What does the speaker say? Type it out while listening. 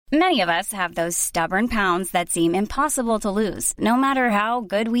Many of us have those stubborn pounds that seem impossible to lose, no matter how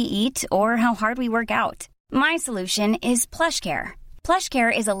good we eat or how hard we work out. My solution is PlushCare.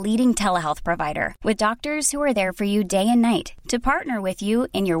 PlushCare is a leading telehealth provider with doctors who are there for you day and night to partner with you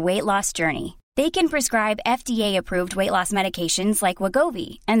in your weight loss journey. They can prescribe FDA-approved weight loss medications like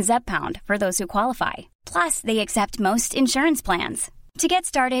Wegovy and Zepbound for those who qualify. Plus, they accept most insurance plans. To get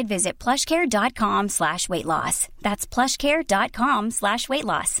started, visit plushcare.com/weightloss. That's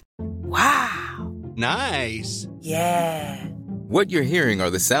plushcare.com/weightloss. Wow. Nice. Yeah. What you're hearing are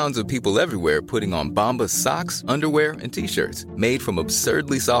the sounds of people everywhere putting on Bombas socks, underwear, and T-shirts made from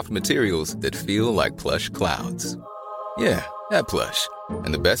absurdly soft materials that feel like plush clouds. Yeah, that plush.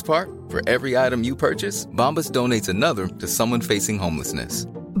 And the best part? For every item you purchase, Bombas donates another to someone facing homelessness.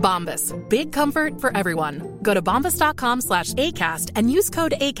 Bombas. Big comfort for everyone. Go to bombas.com/ACAST and use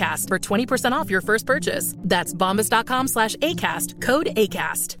code ACAST for 20% off your first purchase. That's bombas.com/ACAST. Code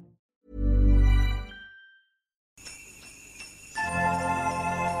ACAST.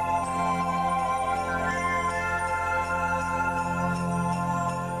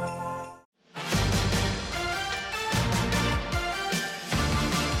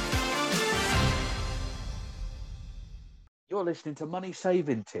 You're listening to Money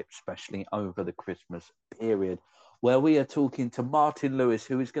Saving Tips, especially over the Christmas period, where we are talking to Martin Lewis,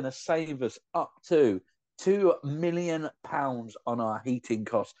 who is going to save us up to £2 million on our heating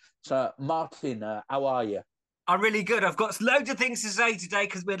costs. So, Martin, how are you? I'm really good. I've got loads of things to say today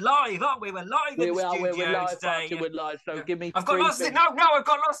because we're live, aren't we? We're live in the studio we're live, today. Martin, we're live. So give me. I've got lots of things. No, I've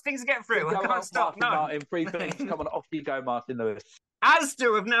got lots of things to get through. I can't stop. Martin, 3 things. Come on, off you go, Martin Lewis.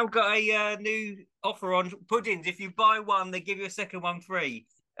 Asda have now got a new offer on puddings. If you buy one, they give you a second one free.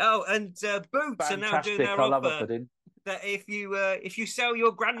 Oh, and Boots are now doing their offer. I love a pudding. That if you sell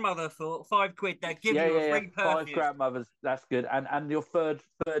your grandmother for £5, they give you a free perfume. 5 grandmothers. That's good. And your third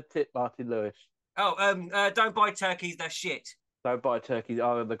tip, Martin Lewis. Oh, don't buy turkeys. They're shit. Don't buy turkeys.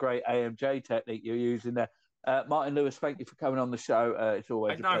 Oh, the great AMJ technique you're using there. Martin Lewis, thank you for coming on the show. It's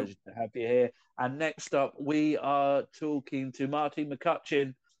always a pleasure to have you here. And next up, we are talking to Martine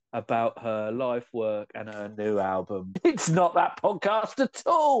McCutcheon about her life work and her new album. It's not that podcast at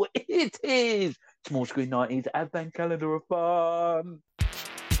all. It is Small Screen 90s Advent Calendar of Fun.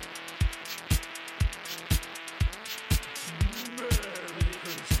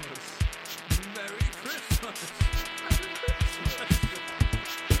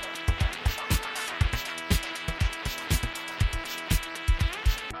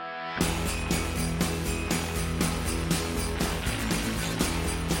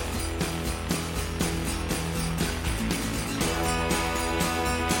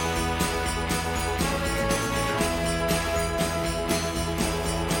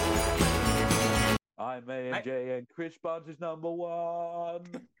 I'm AMJ and Chris Barnes is number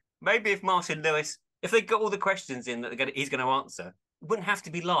 1. Maybe if Martin Lewis, if they got all the questions in that he's going to answer, it wouldn't have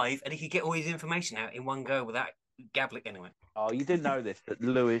to be live and he could get all his information out in one go without gabbling anyway. Oh, you didn't know this, but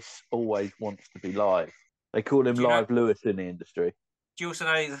Lewis always wants to be live. They call him Live Lewis in the industry. Do you also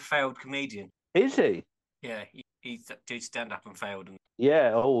know he's a failed comedian? Is he? Yeah, he did stand up and failed.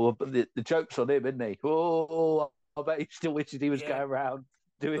 Yeah, the joke's on him, isn't he? Oh, I bet he still wishes he was going around.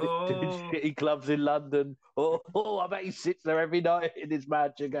 Doing shitty clubs in London. Oh, I bet he sits there every night in his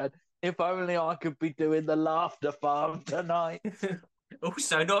mansion going, if only I could be doing the laughter farm tonight.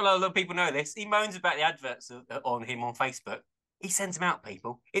 Also, not a lot of people know this. He moans about the adverts on him on Facebook. He sends them out,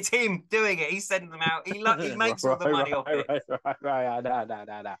 people. It's him doing it. He's sending them out. He makes all the money off it. Right. No.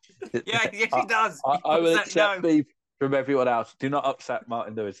 Yeah, yes, he does. I will accept beef from everyone else. Do not upset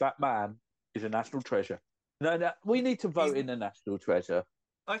Martin Lewis. That man is a national treasure. No, we need to vote in the national treasure.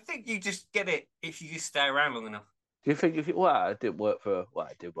 I think you just get it if you just stay around long enough. Do you think it did work for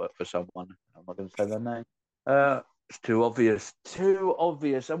someone? I'm not going to say their name. It's too obvious.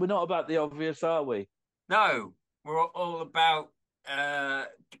 And we're not about the obvious, are we? No, we're all about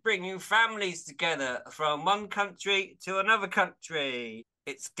bringing families together from one country to another country.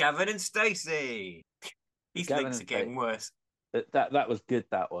 It's Gavin and Stacey. These links are getting worse. That was good.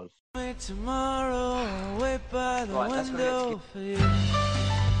 That was. Tomorrow, wait by the window for you.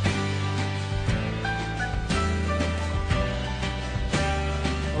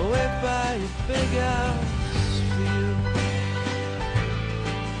 Wait by your big house for you.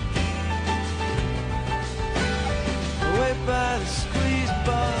 Wait by the squeeze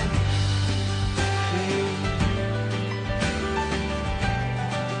bar for you.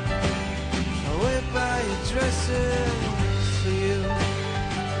 Wait by your dresser for you.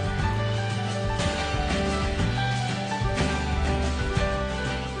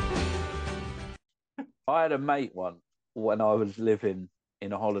 I had a mate once when I was living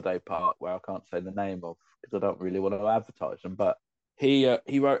in a holiday park where I can't say the name of because I don't really want to advertise them. But he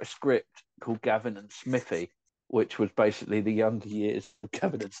wrote a script called Gavin and Smithy, which was basically the younger years of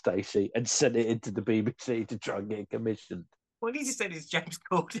Gavin and Stacey, and sent it into the BBC to try and get commissioned. Well, he just said it's James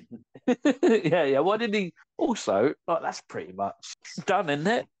Corden. yeah. Why did he also? Like, that's pretty much done, isn't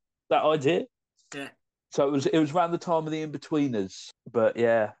it? That idea. Yeah. So it was around the time of the In-Betweeners, but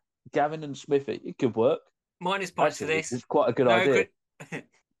yeah, Gavin and Smithy, it could work. Minus points for this. It's quite a good idea.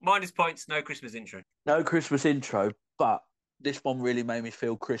 Minus points, no Christmas intro. No Christmas intro, but this one really made me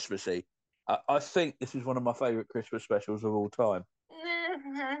feel Christmassy. I think this is one of my favourite Christmas specials of all time.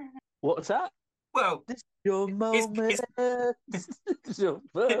 What's that? Well, this is your moment. It's your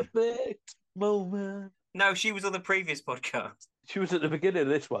perfect moment. No, she was on the previous podcast. She was at the beginning of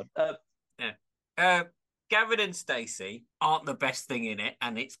this one. Gavin and Stacey aren't the best thing in it,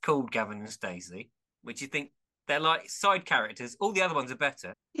 and it's called Gavin and Stacey, which you think they're like side characters. All the other ones are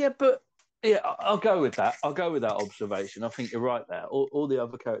better. Yeah, but I'll go with that. I'll go with that observation. I think you're right there. All the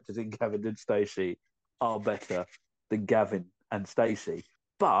other characters in Gavin and Stacey are better than Gavin and Stacey.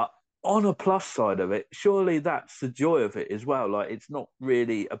 But on a plus side of it, surely that's the joy of it as well. Like, it's not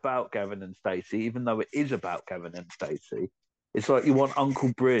really about Gavin and Stacey, even though it is about Gavin and Stacey. It's like you want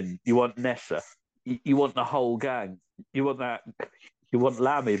Uncle Bryn, you want Nessa, you want the whole gang, you want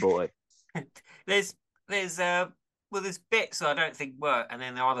Lammy Boy. There's bits I don't think work, and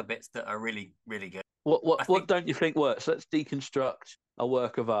then there are other bits that are really, really good. What don't you think works? Let's deconstruct a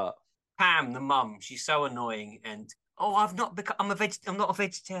work of art. Pam, the mum, she's so annoying, and I'm not a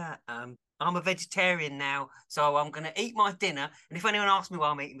vegetarian. I'm a vegetarian now, so I'm going to eat my dinner. And if anyone asks me why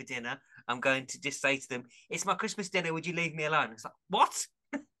I'm eating my dinner, I'm going to just say to them, "It's my Christmas dinner. Would you leave me alone?" It's like, what?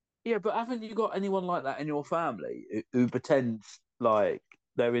 Yeah, but haven't you got anyone like that in your family who pretends like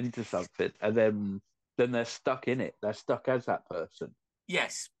they're into something, and then they're stuck in it? They're stuck as that person.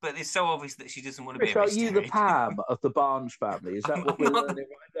 Yes, but it's so obvious that she doesn't want to be a Are vegetarian. you the Pam of the Barnes family? Is that what we're learning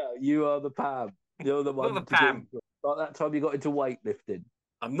right now? You are the Pam. You're the one. Not the Pam. Like that time you got into weightlifting.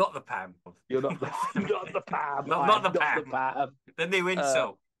 I'm not the Pam. You're not the Pam. Not the Pam. Not the Pam. The new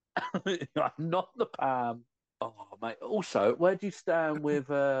insult. I'm not the Pam. Oh, mate. Also, where do you stand with...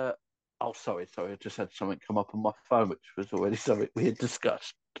 sorry. I just had something come up on my phone, which was already something we had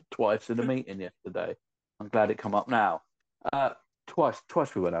discussed twice in a meeting yesterday. I'm glad it come up now. Twice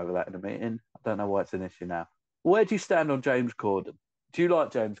we went over that in a meeting. I don't know why it's an issue now. Where do you stand on James Corden? Do you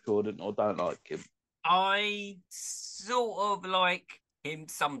like James Corden or don't like him? I sort of like him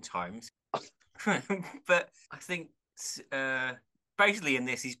sometimes. But I think basically in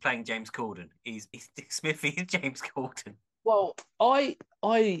this he's playing James Corden. He's Smithy is James Corden. Well,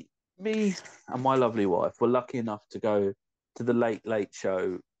 me and my lovely wife were lucky enough to go to the Late Late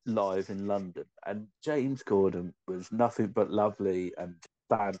Show live in London, and James Corden was nothing but lovely and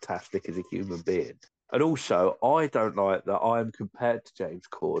fantastic as a human being. And also, I don't like that I'm compared to James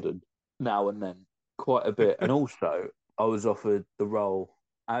Corden now and then quite a bit. And also, I was offered the role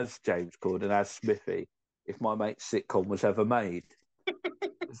as James Corden, as Smithy, if my mate's sitcom was ever made.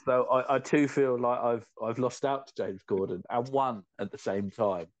 So I too feel like I've lost out to James Corden and won at the same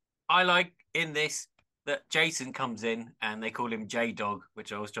time. I like in this that Jason comes in and they call him J-Dog,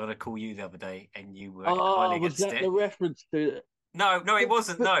 which I was trying to call you the other day, and you were highly against it. Was that the reference to it? No, it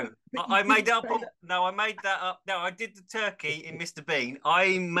wasn't. No, I made that up. I made that up. No, I did the turkey in Mr. Bean.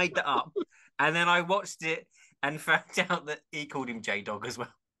 I made that up, and then I watched it and found out that he called him J-Dog as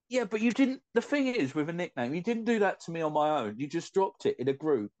well. Yeah, but you didn't. The thing is, with a nickname, you didn't do that to me on my own. You just dropped it in a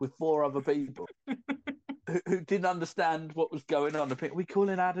group with 4 other people who didn't understand what was going on. We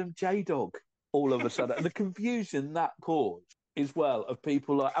calling Adam J-Dog all of a sudden, and the confusion that caused as well of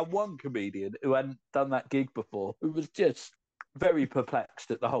people like, and one comedian who hadn't done that gig before, who was just very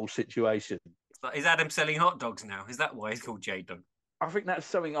perplexed at the whole situation. Is Adam selling hot dogs now? Is that why he's called J-Dog? I think that's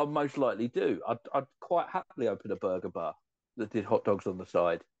something I'd most likely do. I'd quite happily open a burger bar that did hot dogs on the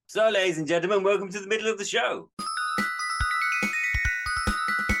side. So, ladies and gentlemen, welcome to the middle of the show.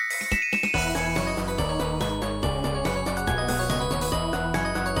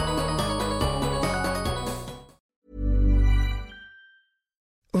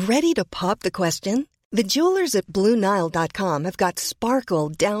 Ready to pop the question? The jewelers at BlueNile.com have got sparkle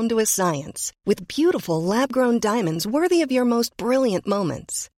down to a science with beautiful lab-grown diamonds worthy of your most brilliant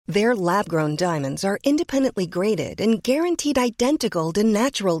moments. Their lab-grown diamonds are independently graded and guaranteed identical to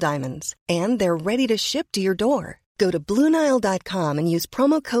natural diamonds, and they're ready to ship to your door. Go to BlueNile.com and use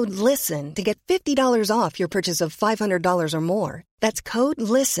promo code LISTEN to get $50 off your purchase of $500 or more. That's code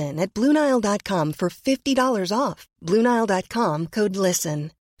LISTEN at BlueNile.com for $50 off. BlueNile.com, code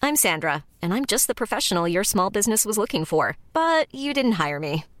LISTEN. I'm Sandra, and I'm just the professional your small business was looking for. But you didn't hire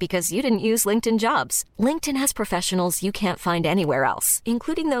me because you didn't use LinkedIn Jobs. LinkedIn has professionals you can't find anywhere else,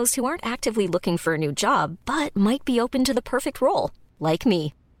 including those who aren't actively looking for a new job, but might be open to the perfect role, like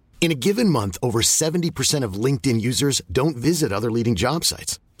me. In a given month, over 70% of LinkedIn users don't visit other leading job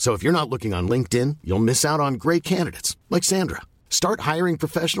sites. So if you're not looking on LinkedIn, you'll miss out on great candidates like Sandra. Start hiring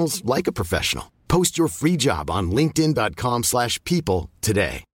professionals like a professional. Post your free job on linkedin.com/people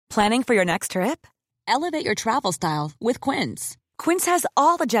today. Planning for your next trip? Elevate your travel style with Quince. Quince has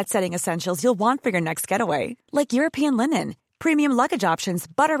all the jet-setting essentials you'll want for your next getaway, like European linen, premium luggage options,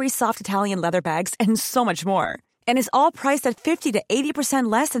 buttery soft Italian leather bags, and so much more. And is all priced at 50 to 80%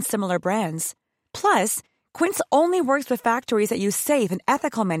 less than similar brands. Plus, Quince only works with factories that use safe and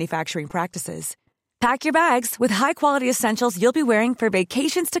ethical manufacturing practices. Pack your bags with high-quality essentials you'll be wearing for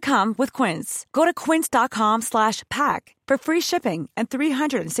vacations to come with Quince. Go to quince.com/pack for free shipping and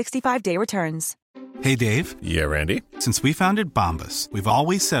 365-day returns. Hey, Dave. Yeah, Randy. Since we founded Bombas, we've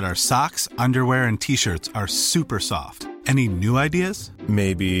always said our socks, underwear, and T-shirts are super soft. Any new ideas?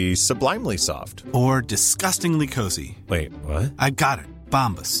 Maybe sublimely soft. Or disgustingly cozy. Wait, what? I got it.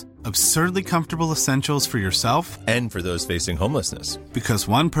 Bombas. Absurdly comfortable essentials for yourself and for those facing homelessness. Because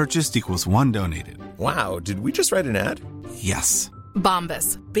one purchased equals one donated. Wow, did we just write an ad? Yes.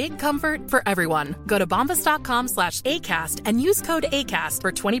 Bombas. Big comfort for everyone. Go to bombas.com/ACAST and use code ACAST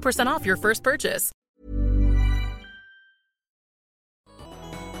for 20% off your first purchase.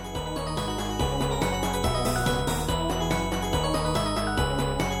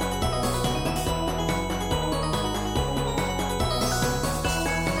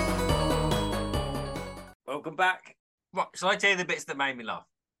 Welcome back. Right, shall I tell you the bits that made me laugh?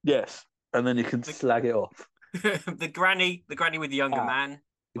 Yes, and then you can slag it off. the granny with the younger man.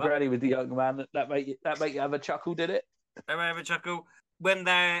 The granny with the younger man. That make you have a chuckle, did it? That made me have a chuckle when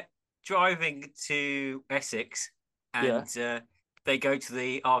they're driving to Essex and they go to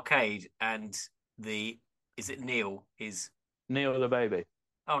the arcade and is it Neil? Is Neil the baby?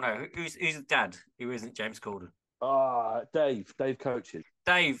 Oh no, who's the dad? Who isn't James Corden? Dave. Dave coaches.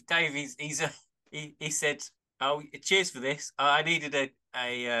 Dave. He said, "Oh, cheers for this. I needed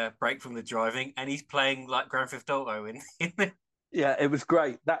a break from the driving," and he's playing like Grand Theft Auto in the... Yeah, it was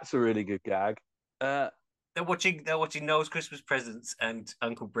great. That's a really good gag. They're watching Noel's Christmas presents, and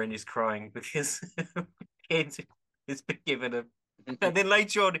Uncle Bryn is crying because kid has been given a. And then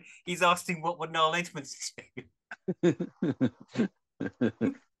later on, he's asking what would Noel Edmonds do.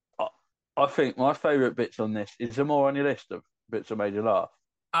 I think my favourite bits on this is there more on your list of bits that made you laugh.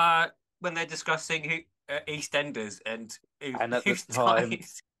 When they're discussing who EastEnders and at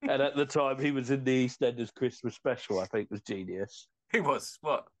the time he was in the EastEnders Christmas special, I think was genius. Who was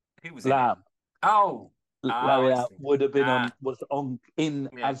what? Who was Lamb? Larry would have been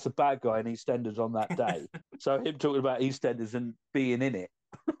as the bad guy in EastEnders on that day. So him talking about EastEnders and being in it,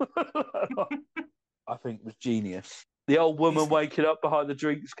 I think was genius. The old woman waking up behind the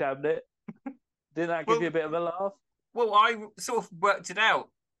drinks cabinet. Didn't that give you a bit of a laugh? Well, I sort of worked it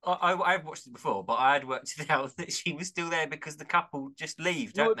out. I've watched it before, but I had worked it out that she was still there because the couple just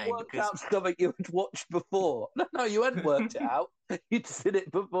leave, don't they? Worked out something you had watched before. No, you hadn't worked it out. You'd seen it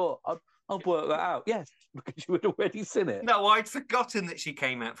before. I'd work that out. Yes, because you had already seen it. No, I'd forgotten that she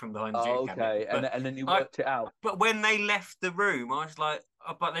came out from behind the drink cabinet. Okay, and then you worked it out. But when they left the room, I was like,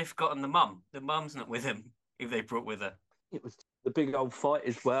 but they've forgotten the mum. The mum's not with him if they brought with her. It was the big old fight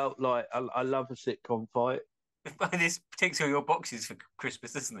as well. Like, I love a sitcom fight. This ticks all your boxes for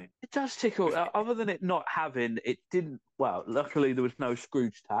Christmas, doesn't it? It does tickle. Other than it not having, it didn't. Well, luckily there was no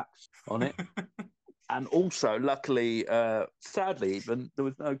Scrooge tax on it, and also luckily, sadly, even there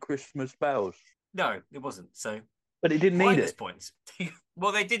was no Christmas bells. No, it wasn't. So, but it didn't need it. Points.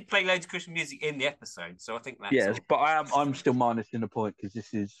 Well, they did play loads of Christmas music in the episode, so I think that's yes. But I'm still minusing the point because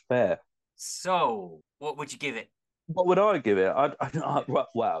this is fair. So, what would you give it? What would I give it?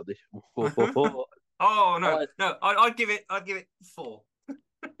 Wow, this. Oh no! I'd give it 4.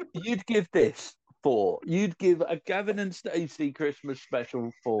 You'd give this 4. You'd give a Gavin and Stacey Christmas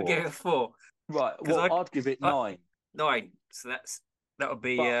special 4. I'd give it 4. Right. Well, I'd give it 9. 9. So that would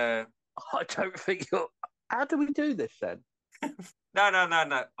be. I don't think you're. How do we do this then? No.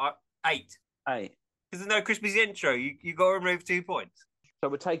 8. 8. Because there's no Christmas intro. You got to remove 2 points. So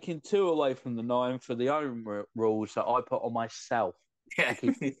we're taking 2 away from the 9 for the own rules that I put on myself.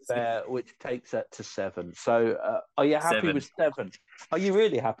 Yeah. Which takes that to 7. So are you happy 7. with 7? Are you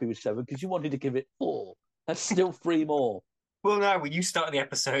really happy with 7? Because you wanted to give it 4. That's still 3 more. Well, no, when you started the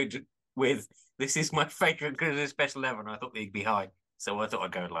episode with, this is my favourite Christmas special ever, and I thought they'd be high. So I thought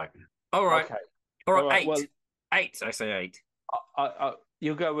I'd go like, all right. Okay. All right, 8. Well, 8, I say 8.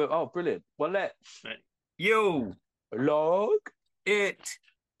 You'll go with, oh, brilliant. Well, let's you log it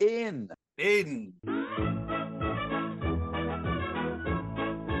in.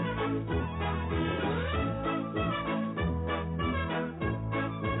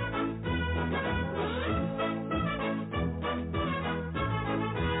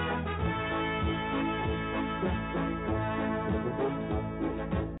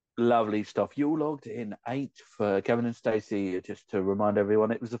 Lovely stuff. You all logged in 8 for Gavin and Stacey. Just to remind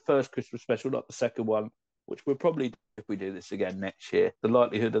everyone, it was the first Christmas special, not the second one, which we'll probably do if we do this again next year. The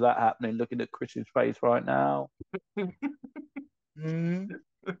likelihood of that happening, looking at Chris's face right now. We haven't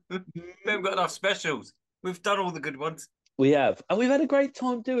got enough specials. We've done all the good ones. We have. And we've had a great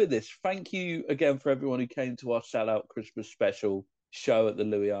time doing this. Thank you again for everyone who came to our shout-out Christmas special show at the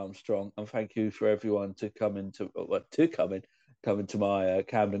Louis Armstrong. And thank you for everyone to come into my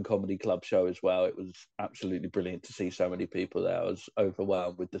Camden Comedy Club show as well. It was absolutely brilliant to see so many people there. I was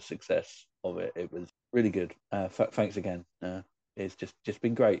overwhelmed with the success of it. It was really good. Thanks again. It's just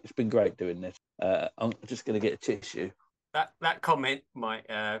been great. It's been great doing this. I'm just going to get a tissue. That comment might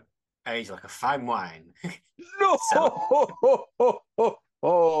age like a fine wine. No!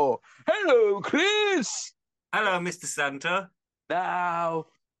 Hello, Chris! Hello, Mr. Santa. Now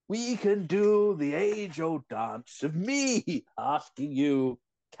we can do the age-old dance of me asking you,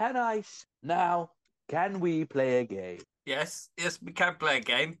 can we play a game? Yes, we can play a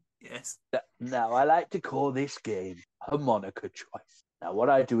game. Yes. Now, I like to call this game harmonica choice. Now, what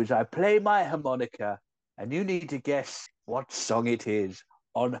I do is I play my harmonica, and you need to guess what song it is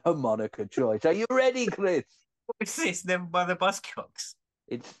on harmonica choice. Are you ready, Chris? What is this? Never by the Buzzcocks.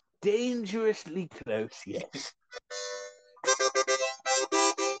 It's dangerously close, yes.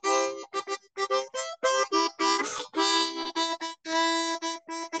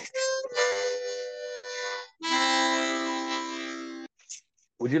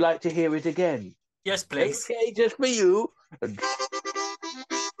 Would you like to hear it again? Yes, please. Okay, just for you.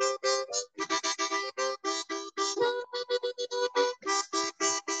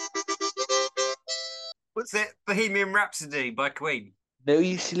 What's it? Bohemian Rhapsody by Queen. No,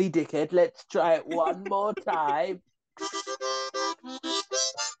 you silly dickhead. Let's try it one more time.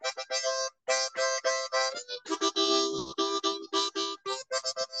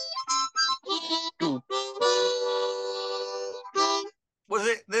 Was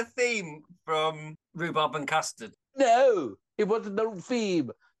it the theme from Rhubarb and Custard? No, it wasn't the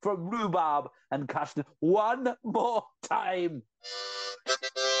theme from Rhubarb and Custard. One more time.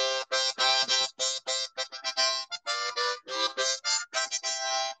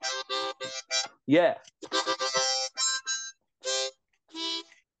 Yeah.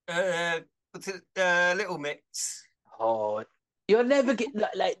 What's it? Little Mix. Oh, you'll never get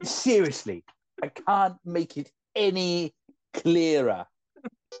like seriously. I can't make it any clearer.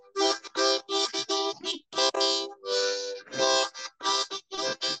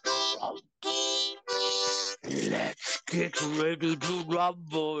 Let's get ready to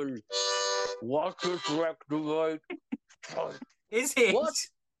rumble. What is activate? Is it? What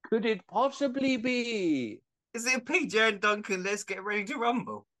could it possibly be? Is it PJ and Duncan? Let's get ready to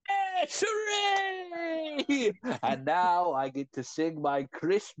rumble. Yes, hooray! And now I get to sing my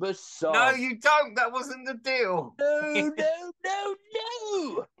Christmas song. No, you don't. That wasn't the deal.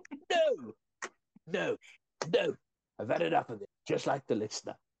 No. I've had enough of it. Just like the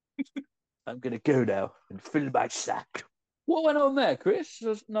listener. I'm going to go now and fill my sack. What went on there, Chris?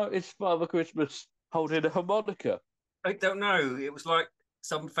 Just noticed Father Christmas holding a harmonica. I don't know. It was like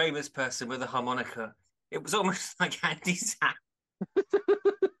some famous person with a harmonica. It was almost like Andy Sapp.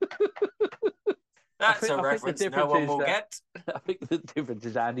 That's a reference no one will get. I think the difference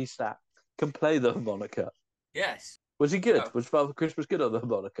is Andy Sapp can play the harmonica. Yes. Was he good? No. Was Father Christmas good on the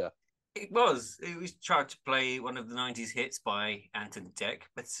harmonica? It was. It was trying to play one of the 90s hits by Anton Deck,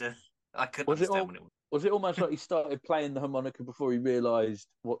 but I couldn't understand what it was. Was it almost like he started playing the harmonica before he realised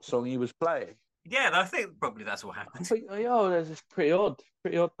what song he was playing? Yeah, I think probably that's what happened. I think, that's pretty odd.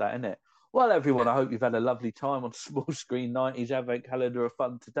 Pretty odd, that, isn't it? Well, everyone, I hope you've had a lovely time on Small Screen 90s Advent Calendar of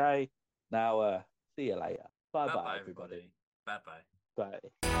Fun today. Now, see you later. Bye-bye, everybody. Bye-bye. Bye.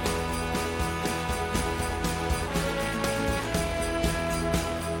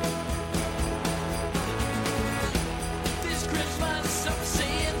 This Christmas, I'm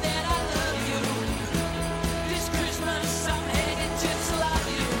saying that I love you. This Christmas, I'm hanging just like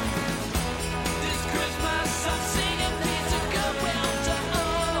you. This Christmas, I'm singing peace and goodwill to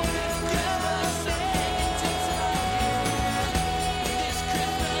all. This Christmas, I'm hanging just like you. This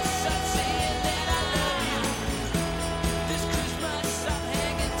Christmas, I'm saying that I love you. This Christmas, I'm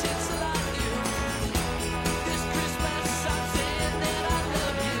hanging just like you. This Christmas, I'm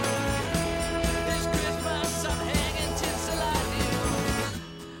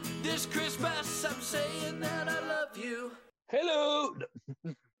Christmas, I'm saying that I love you. Hello.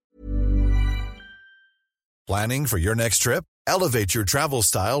 Planning for your next trip? Elevate your travel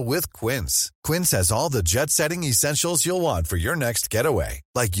style with Quince. Quince has all the jet-setting essentials you'll want for your next getaway,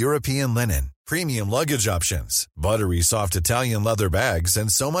 like European linen, premium luggage options, buttery soft Italian leather bags,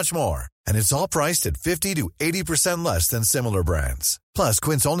 and so much more. And it's all priced at 50 to 80% less than similar brands. Plus,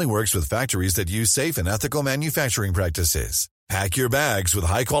 Quince only works with factories that use safe and ethical manufacturing practices. Pack your bags with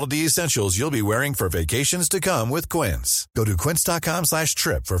high-quality essentials you'll be wearing for vacations to come with Quince. Go to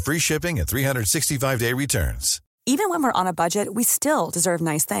quince.com/trip for free shipping and 365-day returns. Even when we're on a budget, we still deserve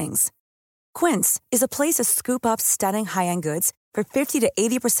nice things. Quince is a place to scoop up stunning high-end goods for 50 to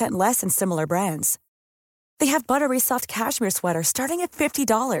 80% less than similar brands. They have buttery soft cashmere sweaters starting at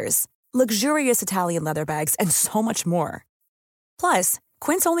 $50, luxurious Italian leather bags, and so much more. Plus,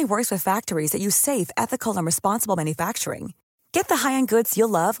 Quince only works with factories that use safe, ethical, and responsible manufacturing. Get the high-end goods you'll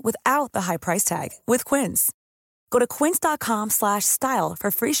love without the high price tag with Quince. Go to quince.com/style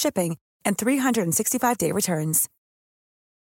for free shipping and 365-day returns.